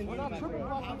spot in We're not triple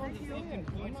blocking our team.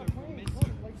 I'm not playing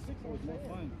like 6 on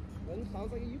 10. Well,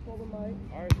 sounds like a you problem, mate.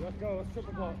 Alright, let's go. Let's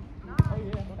triple block. Oh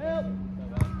yeah. Help!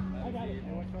 I got it.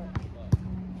 And what's up?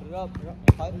 Put it up.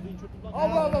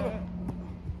 Oh, no.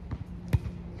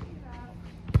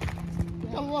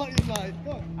 Come on, you mate.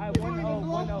 Go on. I They 1-0, don't even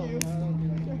block 1-0. you.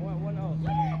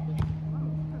 1-0.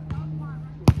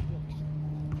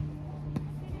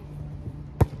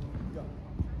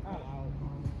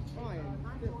 Ryan,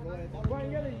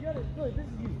 Ryan, you gotta, look, this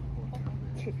is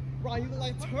you. Ryan, you look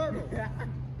like a turtle.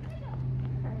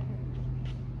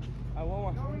 I want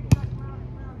one.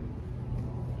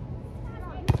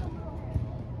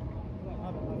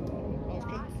 I was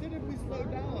considerably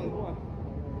slowed down.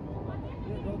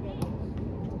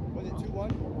 Was it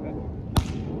 2-1?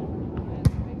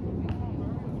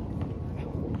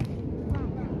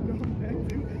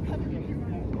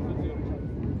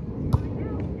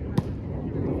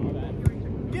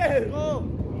 Yes! Oh!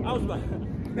 I was about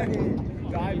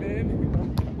Dive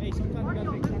in. Hey, sometimes you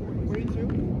gotta make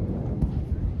 3-2.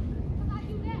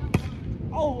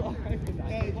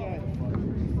 KJ.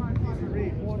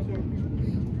 Reed,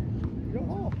 1-2. You're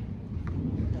off.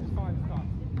 It's fine, stop.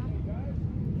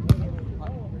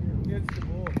 Gets the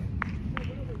ball.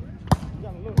 You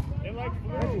gotta look. It like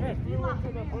flew. It flew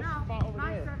into the bush spot over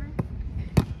there.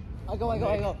 I go.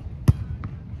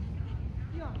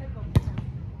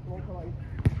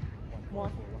 Come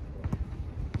on.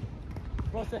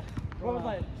 Bro said, bro was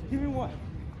like, give me one.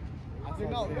 I said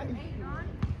no. Okay.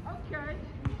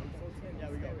 Yeah,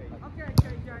 we go. Okay,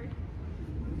 KJ.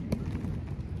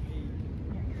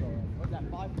 What's that?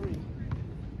 5-3.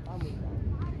 I'm with that.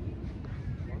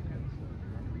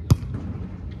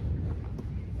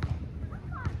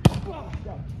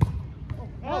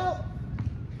 Oh!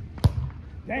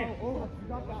 Damn. Oh, you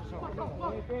got that shot.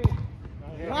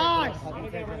 Nice. Run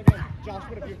again. Josh,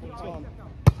 what a beautiful tom.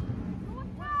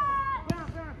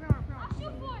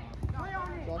 Play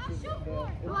on it. Josh is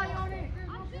Play on it.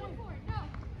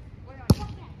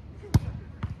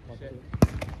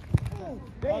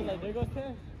 I was like, there goes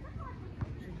 10.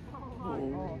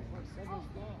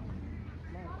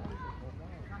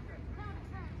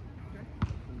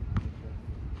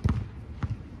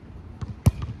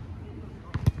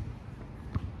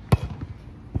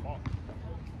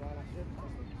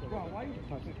 Bro, why you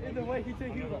touching? Either way, he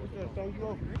took you. Throw you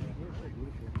over.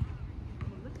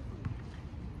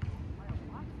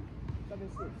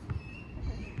 7-6.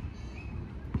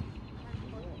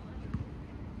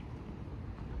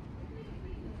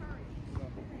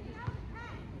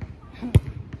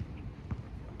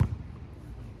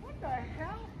 What the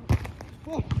hell?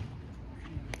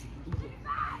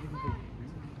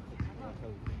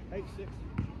 8-6.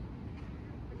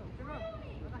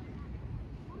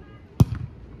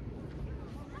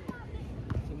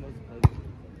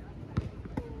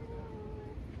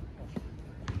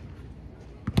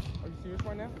 Are you serious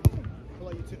right now? I feel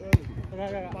like you're too early.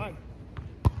 Okay. Fine.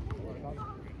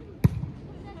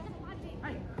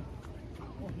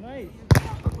 Oh, nice.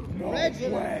 Reggie,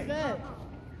 way. set.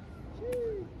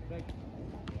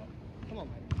 Come on,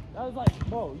 man. That was like,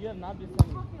 bro, you have not been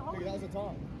funny. Nigga, that was a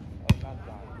tom. Oh, not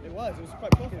that. It was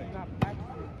quite perfect. Not back.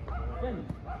 Finish.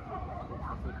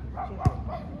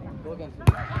 Go against it.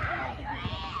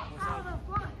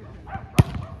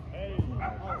 Hey.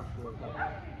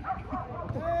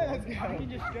 Hey, let's go. You can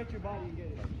just stretch your body and get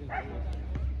it.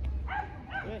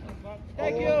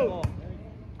 Thank Oh, you. ball.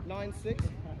 9-6.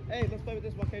 Hey, let's play with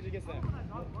this while KJ gets that. I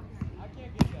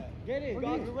can't get that. Get it.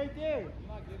 God, you're right there. No,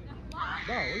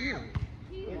 what are you?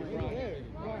 Right there.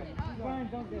 Brian,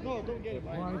 don't get it. No, don't get it,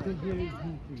 Brian. Brian, don't get it.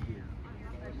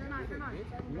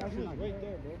 You guys are right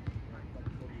there, bro.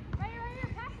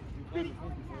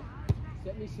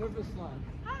 Set me service line.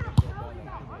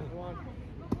 Come on.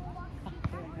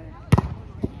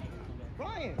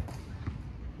 Brian.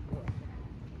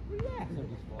 Where you at?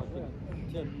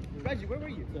 Reggie, where were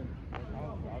you?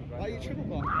 Why are you triple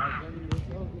block?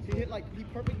 He hit like, he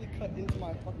perfectly cut into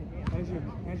my fucking hand. Andrew,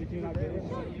 can you not get it?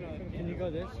 Can you go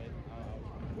this?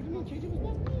 What do you mean, KJ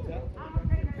was not?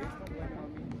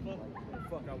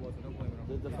 Fuck, I wasn't. I'm blaming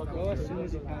him. The fuck go as soon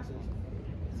as he passes.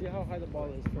 See how high the ball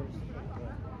is first.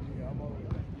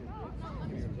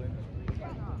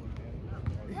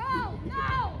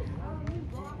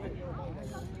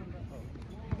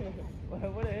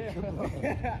 What a hit.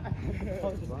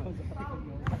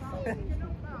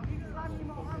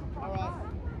 All right.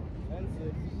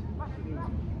 10-6.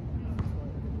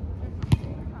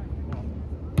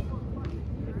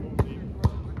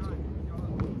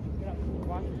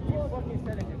 Fucking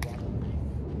set it.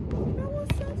 All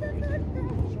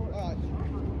right.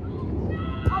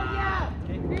 Oh yeah!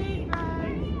 Defense!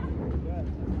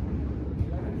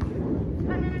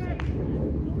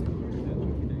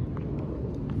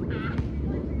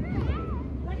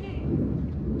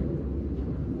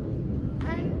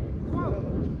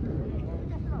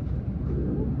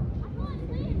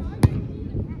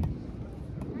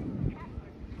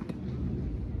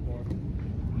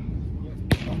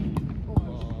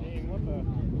 Dang, what the?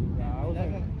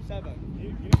 7. You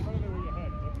get in front of it with your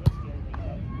head. That's scary.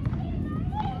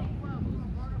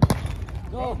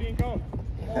 Go. Dean, go.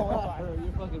 Oh,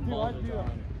 you're fucking Dude, balls I do.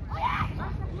 are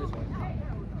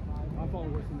My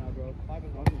phone works now, bro.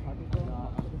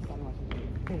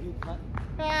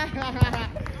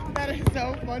 That is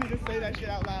so funny to say that shit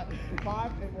out loud.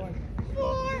 5-1.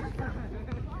 4.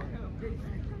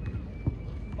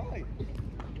 5.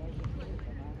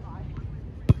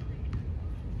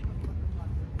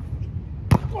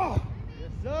 Whoa.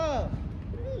 Yes, sir.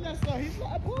 Yes, sir. He's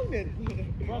my opponent.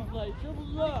 Rough like triple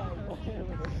love.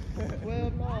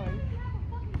 12-9.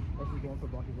 This is going for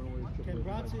blocking runaway. Can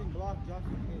Bronson block Josh?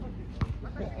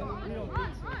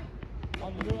 Oh,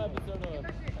 On the new episode of.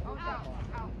 I don't have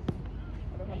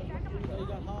a you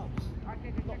got hops.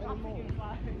 Not anymore.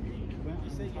 When you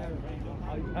say you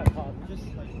have hops, just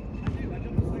like. I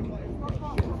don't the same way.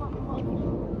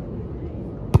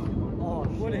 Oh,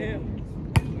 what a him.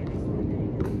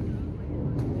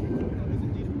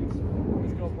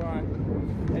 Let's go, Brian.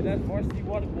 Hey, that's varsity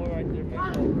water boy right there, man.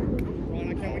 Ryan,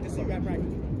 I can't wait to see you at practice.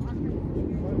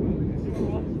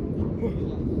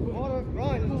 Water,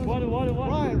 Ryan. Water.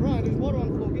 Ryan, there's water on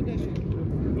the floor. Get that shit.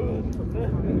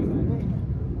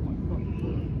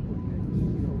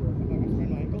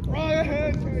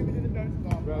 Ryan, trying to do the dance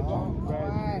stop.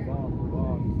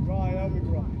 Ryan, help me,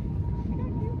 bro.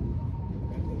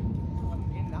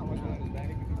 That one's not as bad.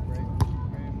 It could be great.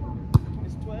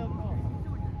 It's 12 now.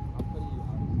 I'll put you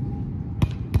on.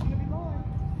 It's gonna be long.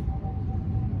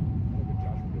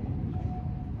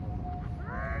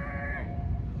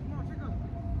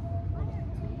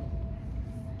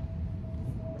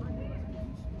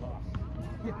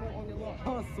 Get more on your lock.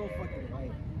 That was so fucking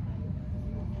right.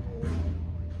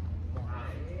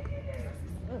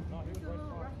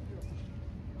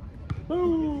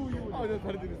 Boo! I was just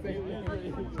trying to do the same thing. We don't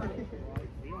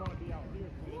want to be out here.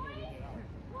 We need to get out.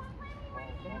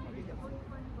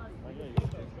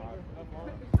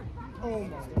 Oh my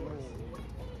God.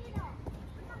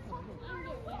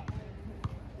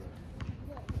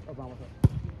 Obama, what's up?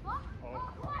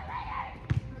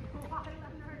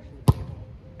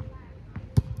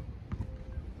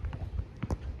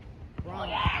 Brian,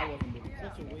 I wasn't doing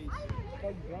such a waste.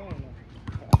 Fuck Brian.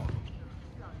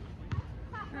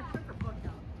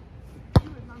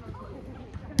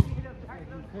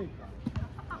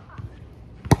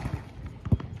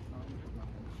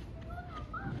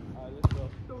 Alright, let's go.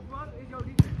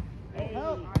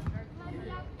 Help!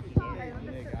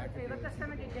 Hey, let that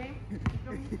 7 get game.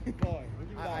 Boy,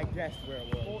 I guessed where it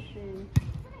was. 14,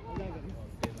 11.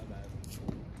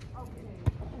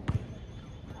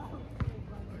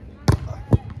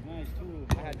 Nice, too.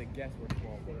 I had to guess where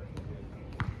 12 was.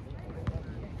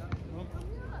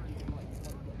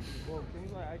 Well, can you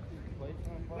like actually play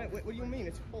something? Wait, what do you mean?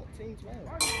 It's 14-12.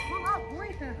 Come on, boy.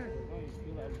 No, you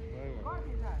feel like playing.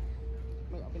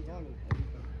 Look, I've been telling you.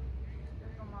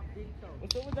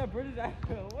 What's up with that British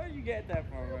accent? Where you get that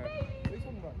from, bro? What are you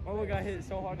talking about? Oh, we got hit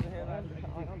so hard in the head last week.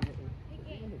 I'm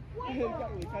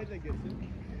hitting. Kaiser gets it.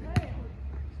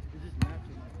 It's just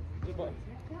matching.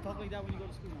 Talk like that when you go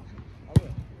to school now. I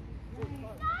will.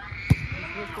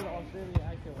 Switch to the Australian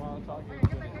accent while I'm talking.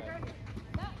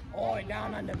 Oi,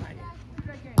 down under man.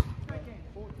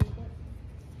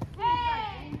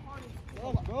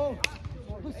 Bro.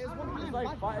 It's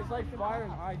like fire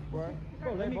and ice, bro.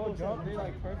 Bro, they both jump. They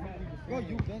like perfectly the same. Bro,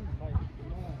 you been. Like,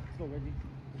 Let's go, Reggie.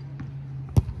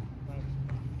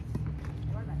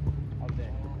 out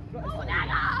there.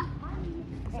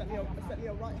 Set me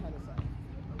a right-hander side.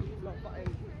 Not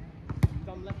button.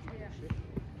 Dumb lefty bullshit.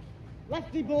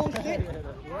 Lefty bullshit.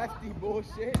 Lefty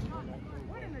bullshit.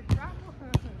 What in the trap?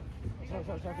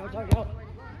 Check out.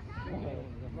 I'm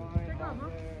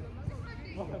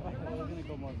gonna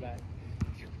go more back.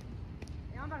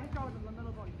 Yeah, I'm about to hit y'all with the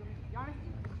middle ball. You feel me?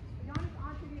 Giannis,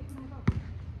 on to the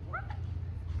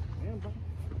Damn, bro.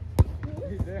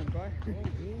 He's there, bro. He's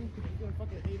gonna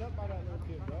fucking eat up by that little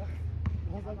kid, bro.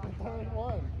 That's like the third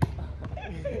one.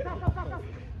 Stop.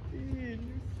 You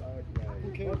suck, man. Who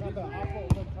cares about the apple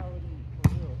mentality for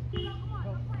real?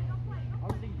 I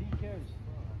don't think D cares.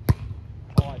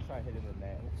 Oh, I tried hitting the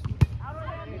net.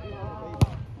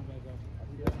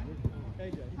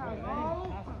 KJ.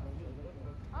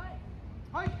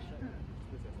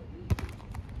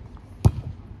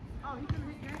 Oh, he's gonna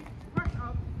hit game. First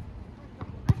up.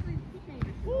 Actually, he can't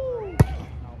even. Woo!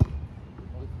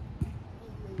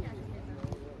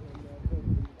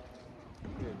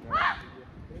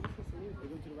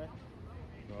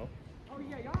 No. Oh,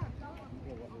 yeah, y'all have y'all.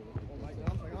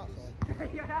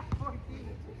 Yeah, that's 14.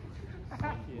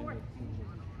 That's 14. 14.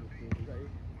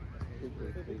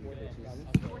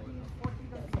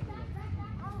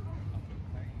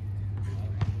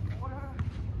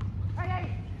 Hey!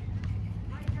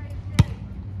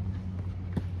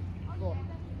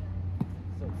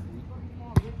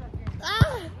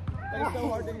 It's so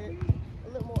hard to hit. A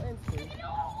little more instinct.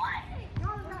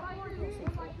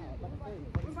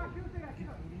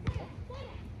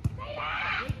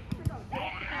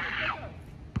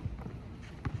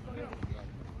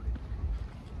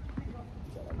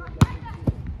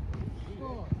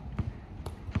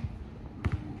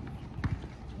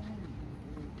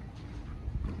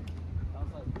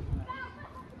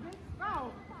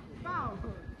 Foul!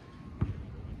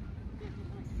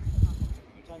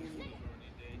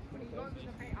 When he goes to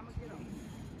the paint, I'm gonna get him.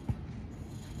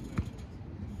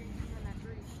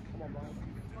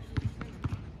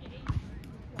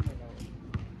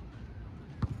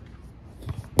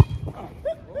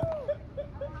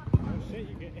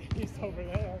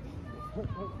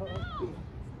 Brian's so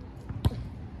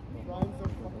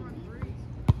fucking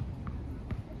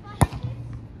deep.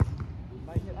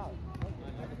 Might hit out.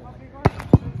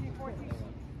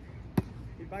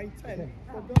 He's buying 10.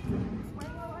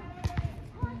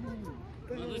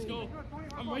 Let's go.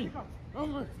 I'm ready.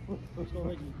 I'm ready. Let's go,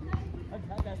 Reggie. I've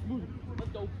had that smooth.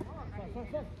 Let's go.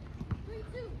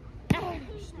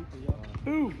 Stupid, yo.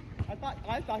 Boom! I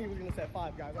thought he was gonna set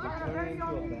 5, guys. I'm ready into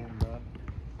on it, me. Ben, bro.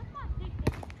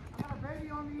 I got a baby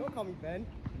on me. Don't call me Ben.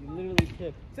 You literally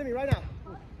tipped. Send me right now.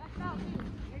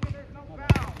 Nigga, there's no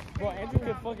foul. Bro, Andrew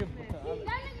could fucking.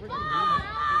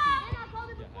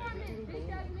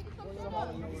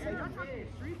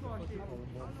 Street ball shit. I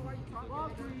don't know why you talking. Ball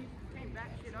three can't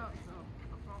back shit up, so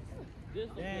I'm talking.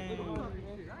 Dislocated.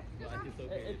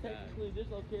 It technically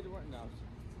dislocated right now.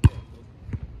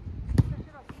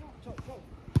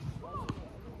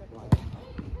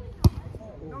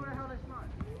 No, the hell that's not.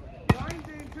 Line's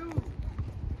in 2.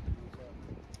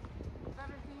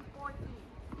 17-14.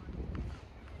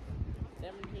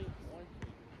 17.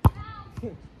 He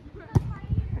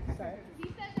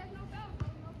said there's no foul, so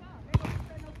no foul.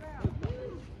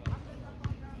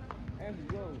 Andrew,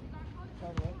 yo.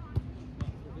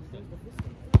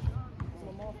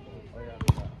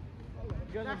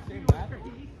 You guys are the same back?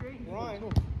 Brian. You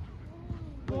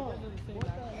guys are the same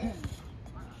back?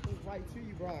 Right to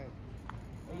you, Brian.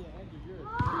 Oh yeah, Andrew, yours.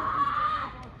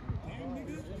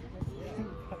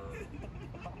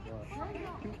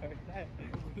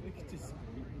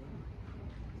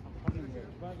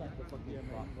 Brian's like the fucking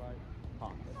rock, right?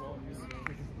 Pop. That's all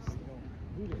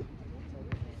you do.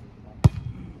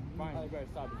 Brian, you better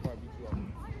stop before I beat you up.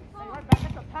 Hey, right back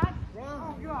at the pass.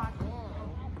 Oh, God.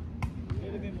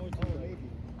 Should have been more taller, maybe.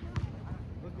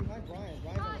 Look behind Brian.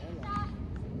 Brian's on the end line.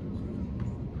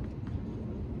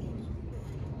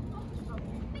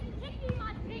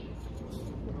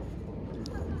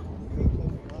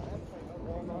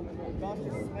 Josh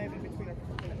just slammed in between our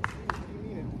fucking legs. What do you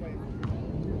mean it's right?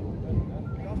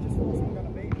 Josh just almost got a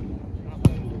baby. Not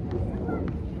playing.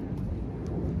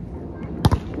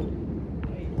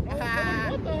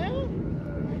 What the hell?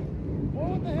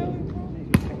 What the hell?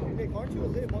 Nick, aren't you a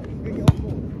little bit big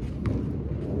elbow?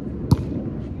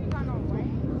 You got no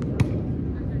range.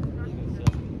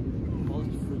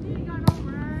 You got no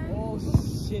range. Oh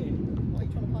shit. Why are you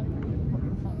trying to find me?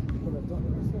 Could have done it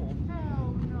before. Hell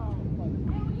no.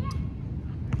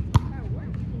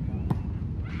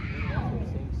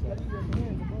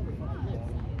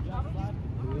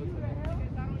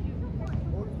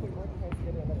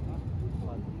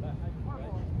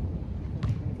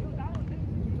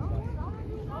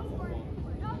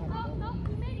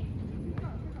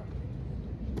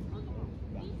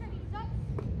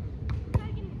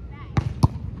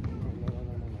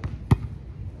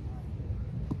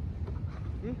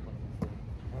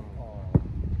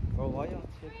 Bro, why y'all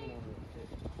tipping over it?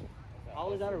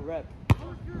 How is that a rep?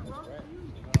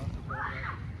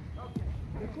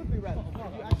 It could be reps. If you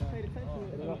actually paid attention to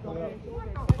it, it was going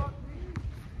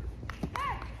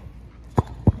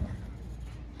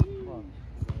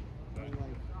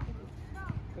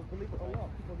because believe it or not,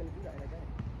 people are going to do that in a game.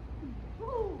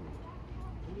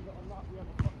 Believe it or not, we have a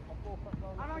full front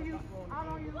row. I know you. I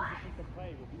know you. To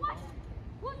play with you.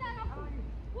 Who's that on?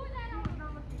 Who's that on?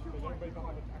 Everybody don't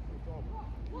have an actual job.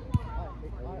 Who's that on?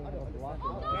 I don't understand.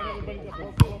 Not everybody just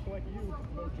wants to look like you.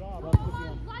 No job.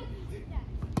 Who's like you?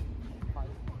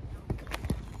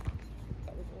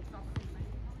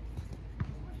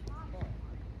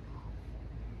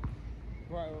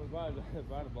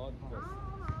 Right the ball.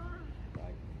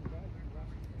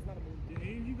 It's not a move. Did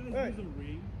any of you guys use a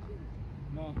ring?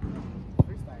 No.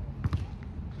 Freestyle.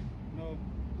 No.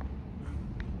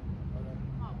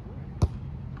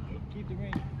 Keep the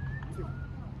ring.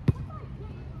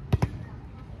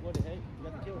 What the heck? You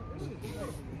got the kill.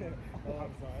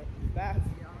 I'm sorry. That's.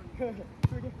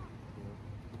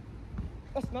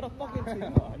 That's not a fucking two. I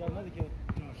got another kill.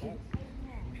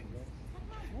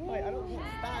 Wait, I don't want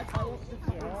stats. I want the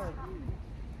shit hard.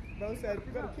 Bro said,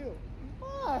 you better kill.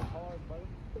 Ah. Hard, brother.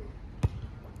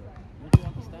 What you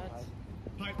want the stats?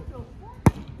 Piper.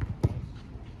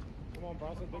 Come on,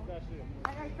 Bronson, big that shit.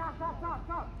 Hey, stop.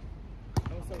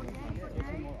 Don't say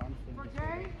For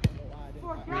Jay.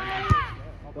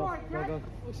 Oh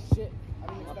shit. I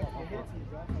didn't expect to hit you,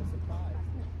 Josh. I was surprised.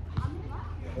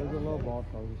 There's a low ball,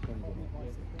 so I was just trying to get it.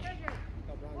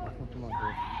 Come on,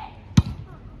 dude.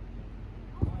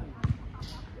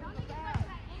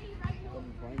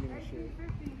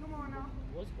 Come on now.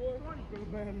 What score?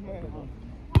 Man.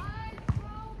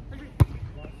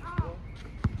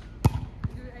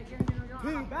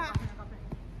 Hey, back.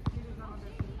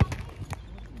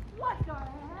 What the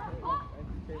hell?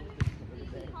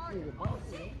 Come on,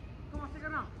 stick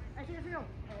it around. Hey, stick it. Hey,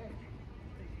 hey.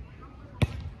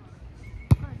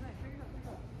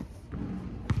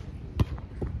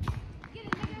 Get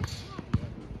it, nigga.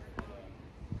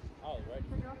 Oh, right.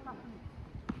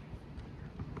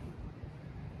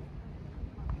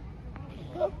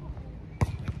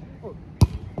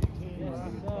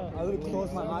 I literally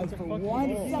closed my eyes for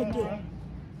 1 second.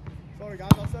 Sorry guys,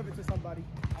 I'll serve it to somebody.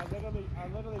 I literally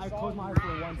I saw closed you my eyes for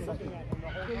 1 looking second. at him the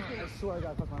whole time. I swear I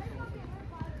got closed my eyes for 1 second.